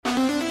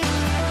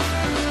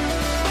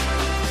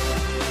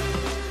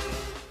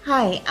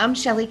Hi, I'm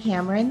Shelley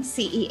Cameron,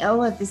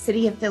 CEO of the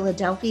City of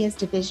Philadelphia's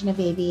Division of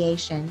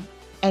Aviation,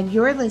 and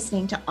you're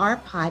listening to our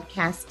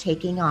podcast,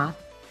 Taking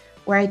Off,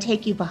 where I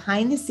take you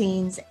behind the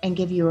scenes and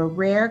give you a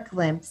rare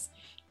glimpse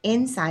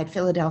inside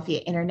Philadelphia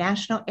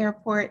International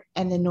Airport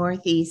and the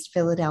Northeast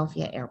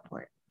Philadelphia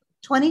Airport.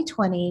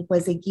 2020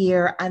 was a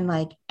year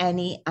unlike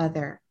any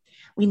other.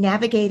 We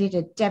navigated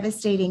a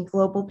devastating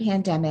global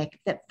pandemic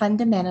that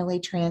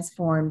fundamentally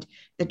transformed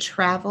the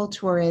travel,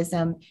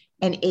 tourism,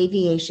 and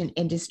aviation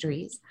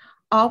industries,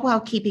 all while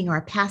keeping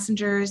our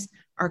passengers,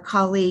 our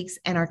colleagues,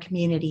 and our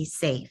communities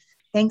safe.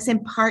 Thanks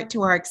in part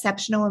to our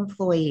exceptional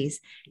employees.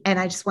 And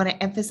I just want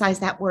to emphasize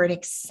that word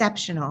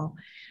exceptional.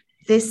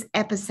 This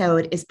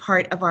episode is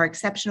part of our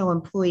exceptional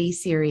employee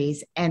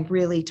series and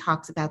really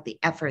talks about the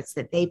efforts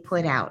that they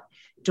put out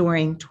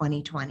during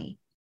 2020.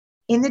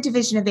 In the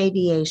Division of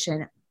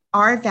Aviation,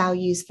 our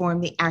values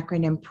form the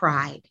acronym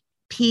PRIDE.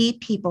 P,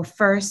 people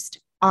first,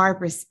 R,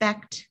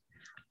 respect,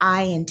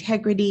 I,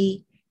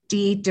 integrity,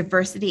 D,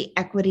 diversity,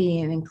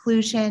 equity, and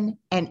inclusion,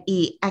 and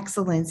E,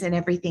 excellence in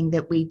everything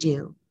that we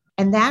do.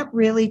 And that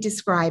really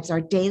describes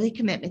our daily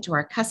commitment to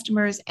our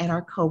customers and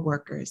our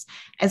coworkers,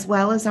 as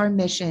well as our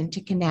mission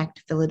to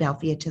connect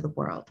Philadelphia to the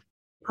world.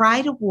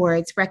 Pride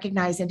Awards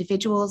recognize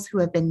individuals who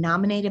have been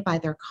nominated by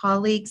their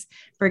colleagues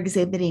for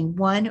exhibiting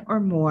one or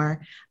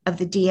more of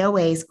the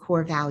DOA's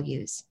core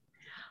values.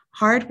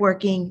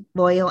 Hardworking,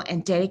 loyal,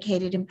 and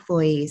dedicated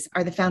employees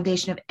are the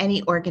foundation of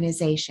any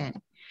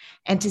organization.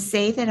 And to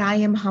say that I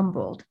am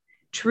humbled,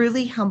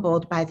 truly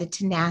humbled by the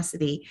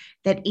tenacity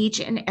that each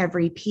and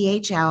every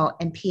PHL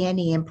and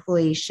PNE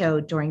employee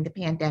showed during the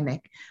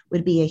pandemic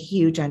would be a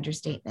huge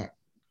understatement.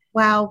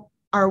 While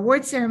our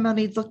award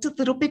ceremony looked a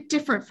little bit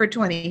different for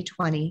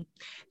 2020,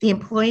 the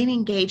Employee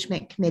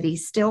Engagement Committee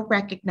still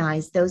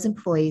recognized those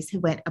employees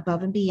who went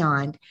above and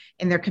beyond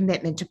in their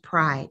commitment to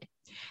pride.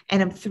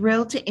 And I'm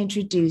thrilled to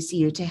introduce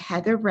you to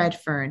Heather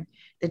Redfern,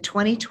 the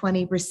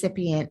 2020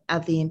 recipient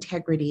of the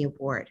Integrity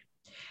Award.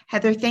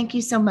 Heather, thank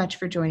you so much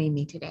for joining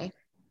me today.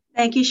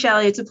 Thank you,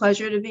 Shelley. It's a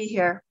pleasure to be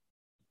here.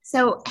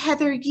 So,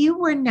 Heather, you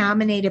were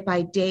nominated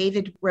by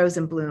David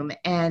Rosenblum,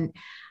 and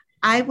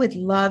I would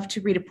love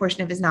to read a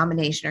portion of his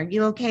nomination. Are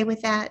you okay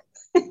with that?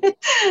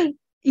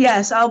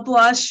 Yes, I'll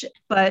blush,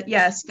 but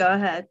yes, go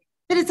ahead.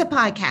 But it's a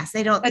podcast.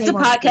 It's a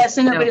podcast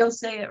and nobody will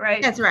say it,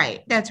 right? That's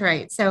right. That's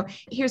right. So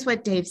here's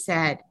what Dave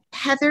said.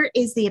 Heather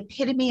is the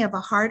epitome of a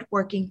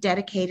hardworking,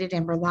 dedicated,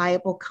 and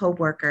reliable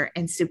coworker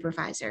and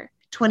supervisor.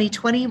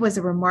 2020 was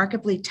a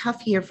remarkably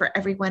tough year for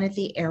everyone at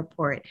the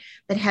airport,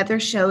 but Heather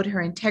showed her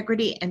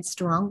integrity and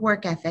strong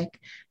work ethic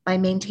by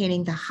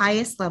maintaining the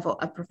highest level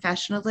of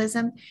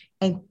professionalism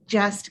and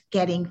just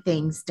getting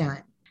things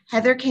done.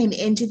 Heather came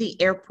into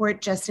the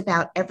airport just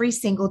about every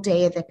single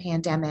day of the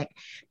pandemic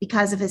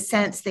because of a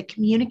sense that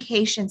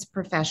communications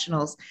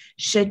professionals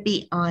should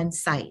be on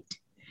site.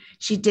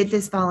 She did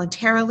this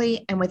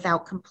voluntarily and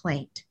without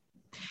complaint.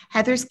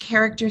 Heather's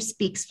character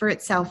speaks for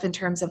itself in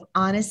terms of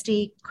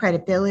honesty,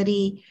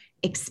 credibility,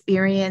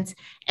 experience,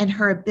 and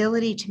her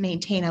ability to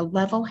maintain a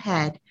level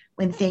head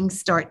when things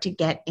start to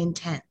get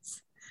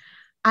intense.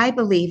 I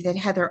believe that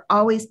Heather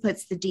always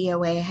puts the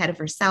DOA ahead of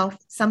herself,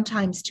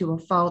 sometimes to a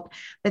fault,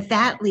 but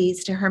that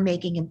leads to her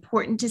making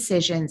important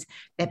decisions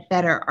that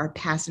better our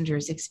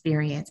passengers'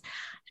 experience.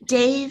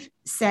 Dave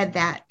said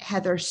that,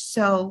 Heather,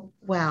 so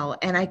well,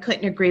 and I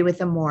couldn't agree with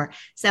him more.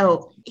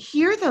 So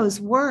hear those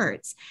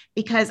words,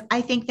 because I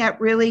think that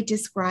really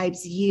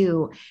describes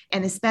you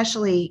and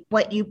especially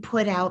what you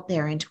put out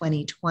there in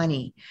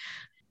 2020.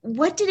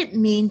 What did it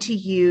mean to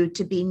you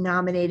to be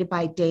nominated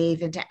by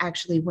Dave and to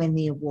actually win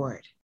the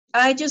award?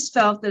 I just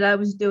felt that I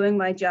was doing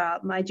my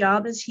job. My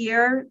job is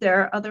here.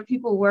 There are other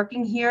people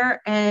working here.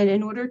 And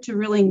in order to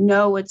really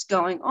know what's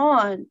going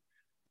on,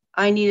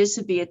 I needed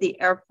to be at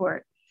the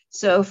airport.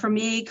 So for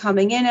me,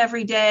 coming in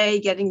every day,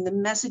 getting the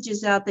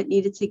messages out that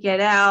needed to get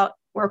out,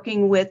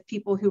 working with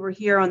people who were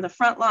here on the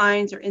front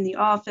lines or in the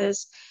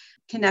office,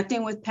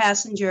 connecting with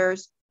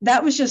passengers,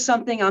 that was just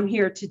something I'm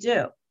here to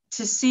do.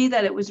 To see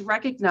that it was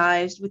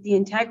recognized with the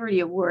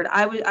Integrity Award,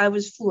 I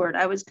was floored.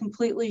 I was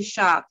completely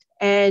shocked.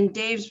 And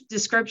Dave's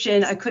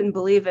description, I couldn't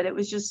believe it. It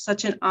was just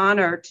such an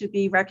honor to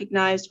be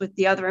recognized with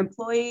the other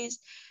employees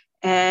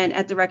and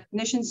at the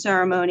recognition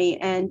ceremony,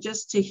 and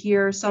just to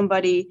hear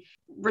somebody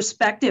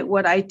respected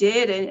what I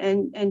did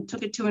and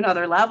took it to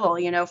another level.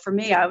 You know, for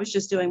me, I was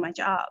just doing my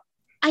job.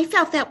 I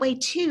felt that way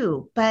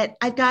too, but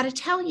I've got to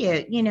tell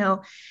you,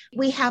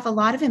 we have a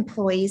lot of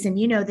employees, and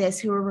you know this,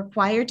 who are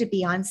required to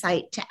be on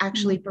site to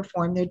actually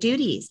perform their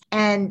duties.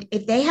 And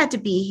if they had to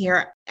be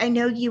here, I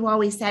know you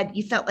always said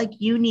you felt like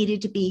you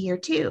needed to be here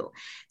too.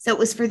 So it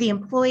was for the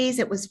employees,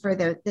 it was for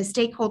the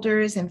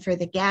stakeholders and for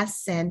the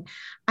guests. And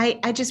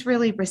I just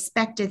really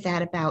respected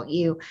that about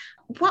you.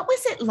 What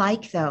was it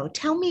like though?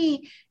 Tell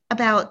me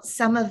about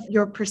some of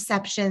your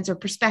perceptions or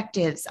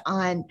perspectives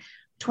on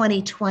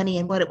 2020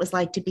 and what it was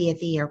like to be at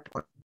the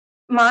airport.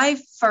 My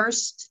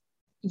first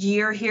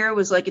year here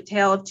was like a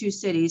tale of two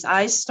cities.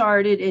 I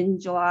started in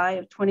July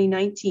of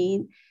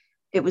 2019.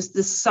 It was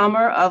the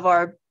summer of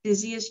our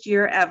busiest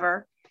year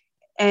ever.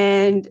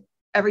 And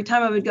every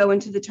time I would go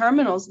into the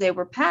terminals, they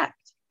were packed.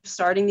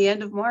 Starting the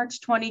end of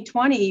March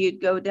 2020,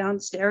 you'd go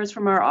downstairs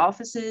from our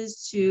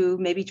offices to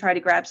maybe try to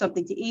grab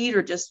something to eat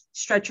or just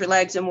stretch your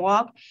legs and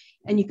walk,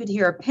 and you could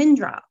hear a pin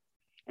drop.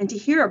 And to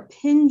hear a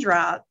pin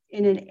drop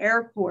in an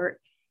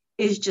airport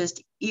is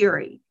just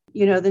eerie.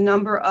 The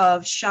number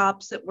of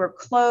shops that were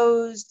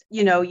closed,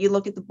 you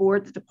look at the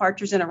board, the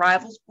departures and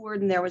arrivals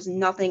board, and there was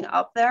nothing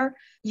up there.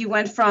 You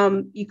went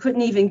from, you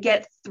couldn't even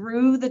get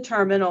through the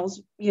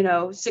terminals,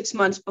 6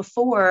 months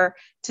before,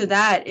 to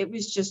that. It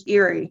was just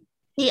eerie.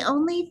 The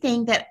only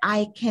thing that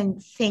I can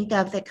think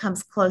of that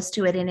comes close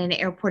to it in an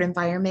airport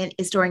environment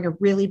is during a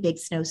really big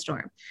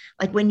snowstorm.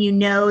 Like when you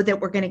know that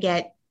we're going to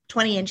get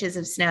 20 inches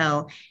of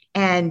snow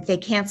and they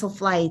cancel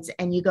flights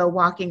and you go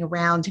walking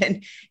around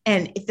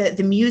and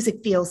the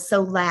music feels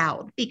so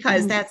loud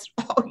because that's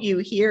all you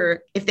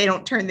hear if they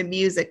don't turn the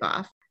music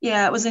off.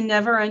 Yeah, it was a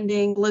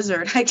never-ending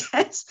blizzard, I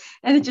guess.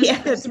 And it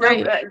just that's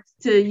right.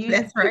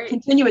 To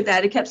continue with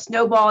that, it kept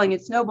snowballing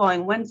and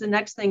snowballing. When's the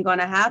next thing going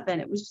to happen?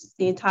 It was just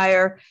the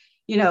entire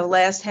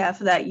last half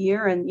of that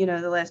year and,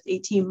 the last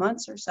 18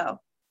 months or so.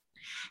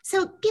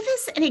 So give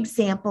us an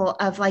example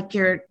of like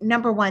your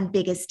number one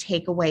biggest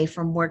takeaway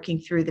from working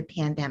through the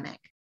pandemic.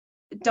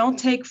 Don't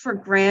take for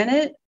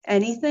granted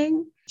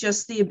anything,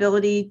 just the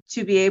ability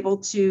to be able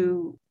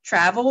to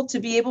travel, to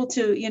be able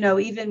to,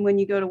 even when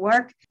you go to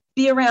work,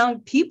 be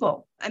around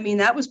people. I mean,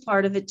 that was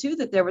part of it too,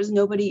 that there was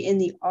nobody in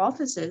the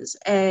offices.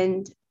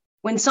 And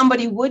when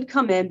somebody would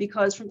come in,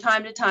 because from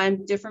time to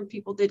time, different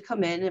people did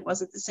come in, it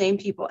wasn't the same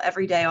people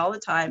every day, all the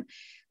time.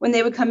 When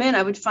they would come in,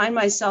 I would find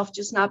myself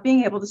just not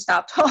being able to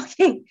stop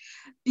talking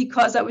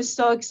because I was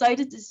so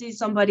excited to see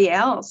somebody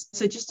else.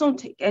 So just don't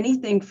take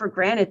anything for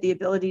granted, the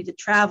ability to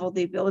travel,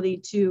 the ability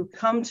to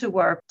come to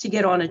work, to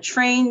get on a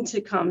train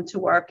to come to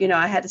work.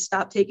 I had to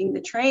stop taking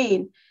the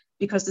train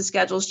because the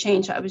schedules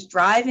changed. I was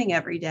driving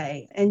every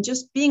day and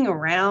just being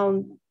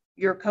around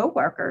your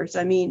coworkers.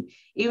 I mean,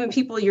 even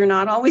people you're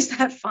not always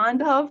that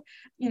fond of,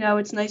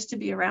 it's nice to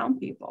be around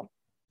people.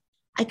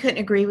 I couldn't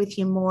agree with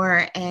you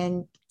more.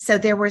 And so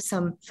there were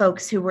some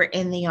folks who were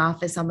in the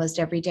office almost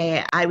every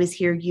day. I was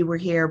here, you were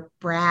here,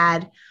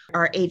 Brad,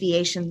 our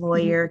aviation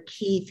lawyer,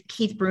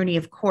 Keith Bruni,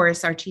 of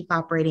course, our chief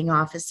operating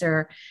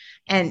officer,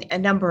 and a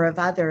number of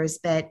others.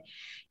 But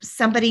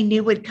somebody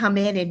new would come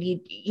in and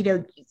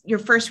your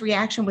first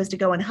reaction was to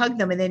go and hug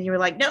them. And then you were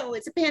like, no,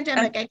 it's a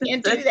pandemic. I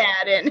can't do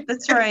that. And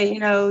that's right.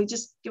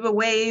 Just give a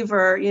wave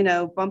or,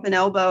 bump an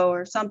elbow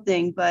or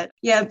something. But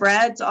yeah,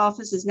 Brad's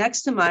office is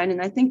next to mine.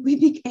 And I think we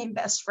became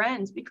best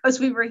friends because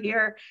we were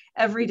here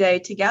every day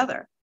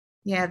together.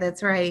 Yeah,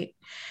 that's right.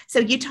 So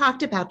you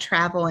talked about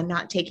travel and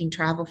not taking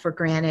travel for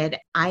granted.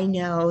 I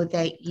know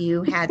that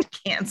you had to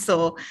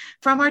cancel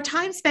from our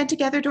time spent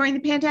together during the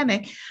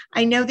pandemic.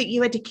 I know that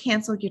you had to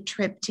cancel your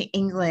trip to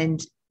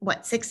England,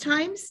 6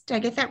 times? Did I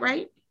get that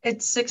right?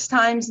 It's 6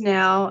 times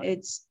now.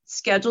 It's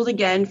scheduled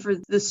again for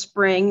the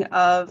spring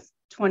of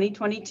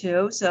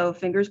 2022. So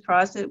fingers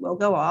crossed it will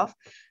go off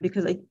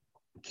because I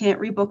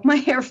can't rebook my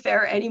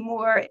airfare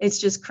anymore. It's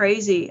just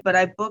crazy. But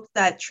I booked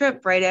that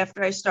trip right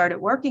after I started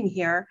working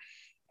here.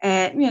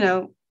 And,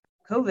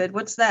 COVID,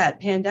 what's that?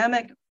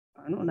 Pandemic?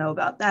 I don't know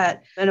about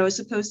that. And I was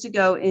supposed to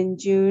go in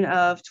June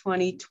of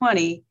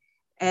 2020.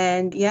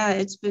 And yeah,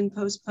 it's been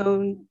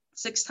postponed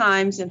 6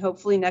 times. And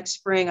hopefully next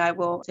spring I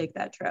will take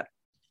that trip.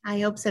 I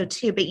hope so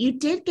too. But you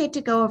did get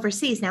to go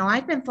overseas. Now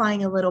I've been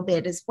flying a little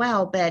bit as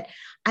well, but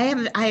I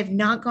have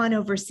not gone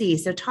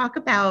overseas. So talk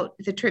about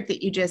the trip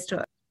that you just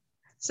took.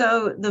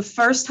 So the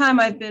first time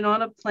I've been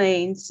on a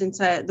plane since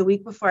the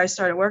week before I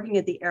started working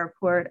at the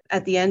airport,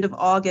 at the end of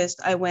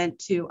August, I went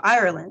to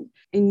Ireland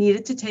and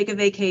needed to take a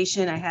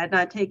vacation. I had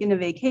not taken a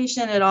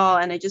vacation at all,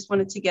 and I just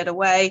wanted to get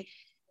away.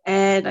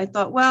 And I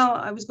thought, well,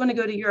 I was going to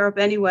go to Europe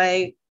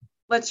anyway.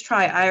 Let's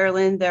try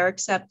Ireland. They're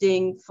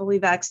accepting fully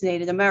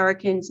vaccinated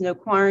Americans, no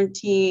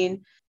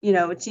quarantine.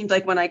 It seemed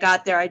like when I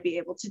got there, I'd be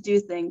able to do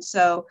things.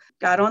 So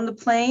got on the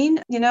plane,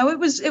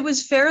 it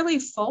was fairly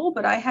full,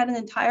 but I had an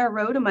entire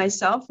row to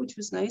myself, which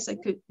was nice.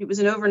 It was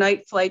an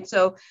overnight flight.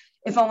 So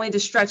if only to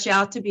stretch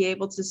out to be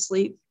able to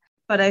sleep,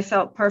 but I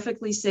felt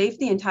perfectly safe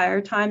the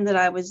entire time that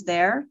I was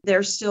there.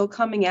 They're still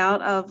coming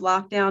out of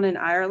lockdown in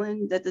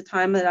Ireland at the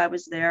time that I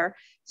was there.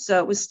 So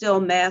it was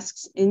still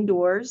masks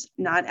indoors,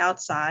 not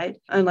outside,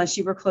 unless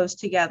you were close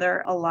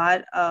together. A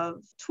lot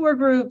of tour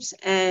groups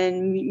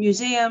and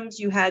museums,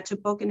 you had to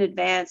book in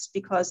advance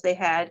because they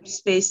had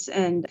space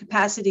and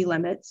capacity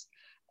limits.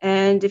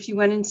 And if you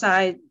went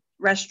inside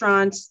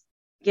restaurants,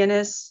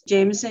 Guinness,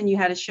 Jameson, you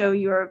had to show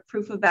your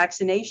proof of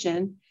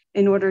vaccination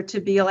in order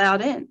to be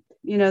allowed in.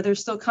 They're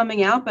still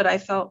coming out, but I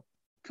felt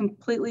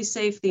completely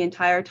safe the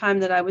entire time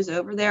that I was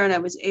over there. And I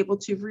was able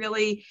to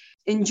really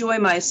enjoy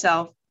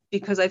myself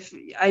because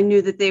I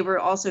knew that they were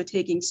also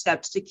taking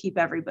steps to keep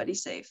everybody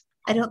safe.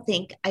 I don't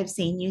think I've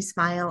seen you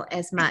smile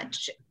as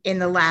much in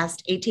the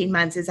last 18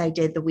 months as I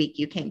did the week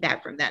you came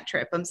back from that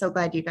trip. I'm so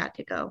glad you got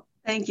to go.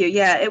 Thank you.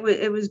 Yeah, it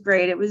was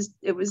great. It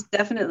was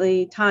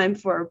definitely time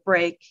for a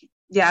break.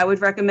 Yeah, I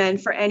would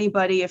recommend for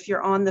anybody, if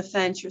you're on the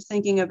fence, you're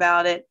thinking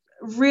about it,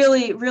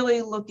 really,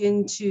 really look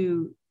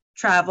into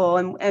travel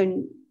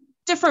and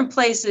different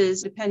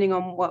places, depending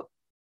on what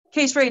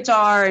case rates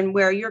are and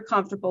where you're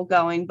comfortable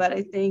going. But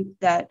I think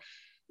that,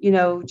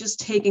 just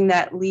taking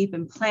that leap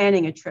and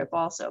planning a trip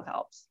also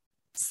helps.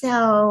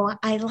 So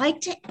I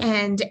like to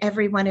end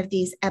every one of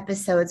these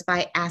episodes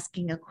by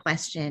asking a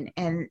question,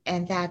 and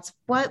that's,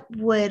 what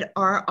would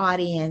our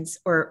audience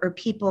or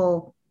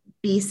people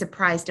be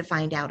surprised to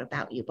find out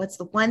about you? What's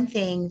the one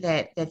thing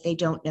that they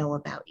don't know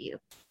about you?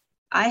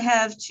 I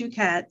have 2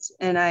 cats,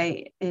 and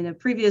I, in a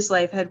previous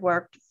life, had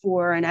worked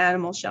for an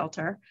animal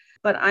shelter,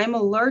 but I'm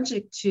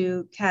allergic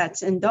to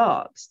cats and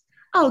dogs.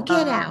 Oh,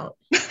 get out.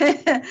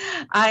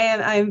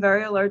 I am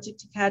very allergic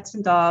to cats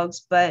and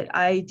dogs, but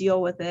I deal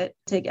with it,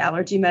 take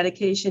allergy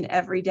medication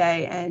every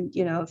day. And,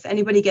 if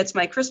anybody gets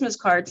my Christmas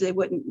cards, they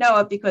wouldn't know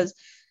it because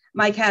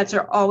my cats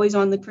are always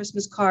on the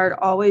Christmas card,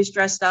 always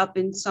dressed up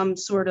in some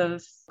sort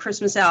of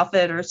Christmas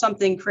outfit or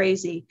something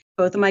crazy.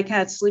 Both of my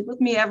cats sleep with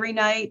me every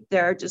night.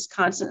 They're just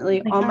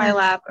constantly on my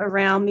lap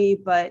around me,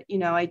 but,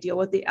 I deal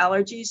with the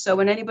allergies. So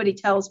when anybody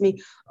tells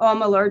me, oh,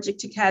 I'm allergic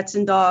to cats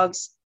and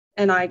dogs,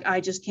 and I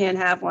just can't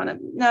have one,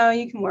 no,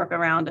 you can work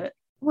around it.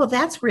 Well,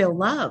 that's real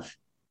love.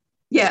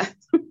 Yeah.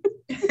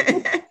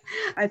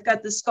 I've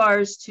got the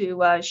scars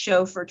to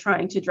show for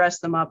trying to dress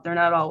them up. They're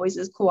not always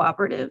as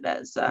cooperative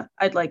as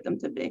I'd like them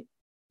to be.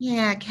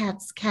 Yeah,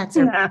 cats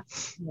are,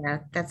 yeah,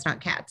 that's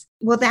not cats.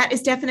 Well, that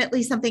is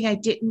definitely something I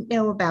didn't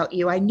know about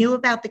you. I knew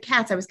about the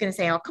cats. I was going to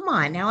say, oh, come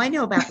on, now I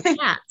know about the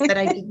cats, but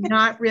I did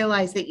not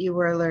realize that you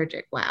were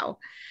allergic. Wow.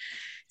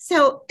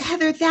 So,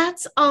 Heather,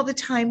 that's all the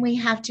time we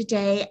have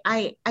today.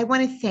 I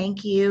want to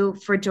thank you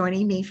for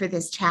joining me for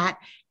this chat.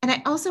 And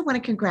I also want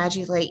to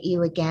congratulate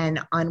you again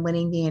on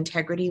winning the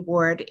Integrity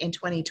Award in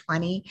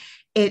 2020.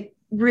 It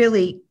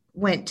really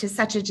went to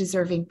such a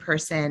deserving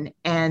person.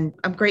 And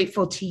I'm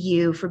grateful to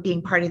you for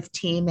being part of the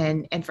team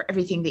and for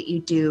everything that you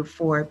do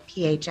for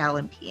PHL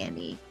and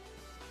PNE.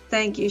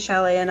 Thank you,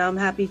 Shelley. And I'm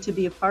happy to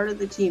be a part of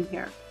the team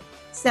here.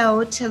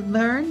 So to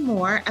learn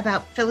more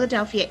about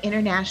Philadelphia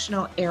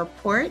International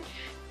Airport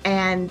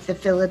and the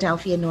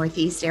Philadelphia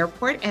Northeast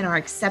Airport and our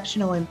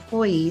exceptional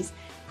employees,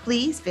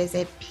 please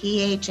visit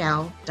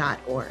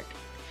phl.org.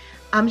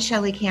 I'm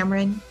Shelley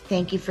Cameron.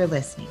 Thank you for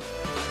listening.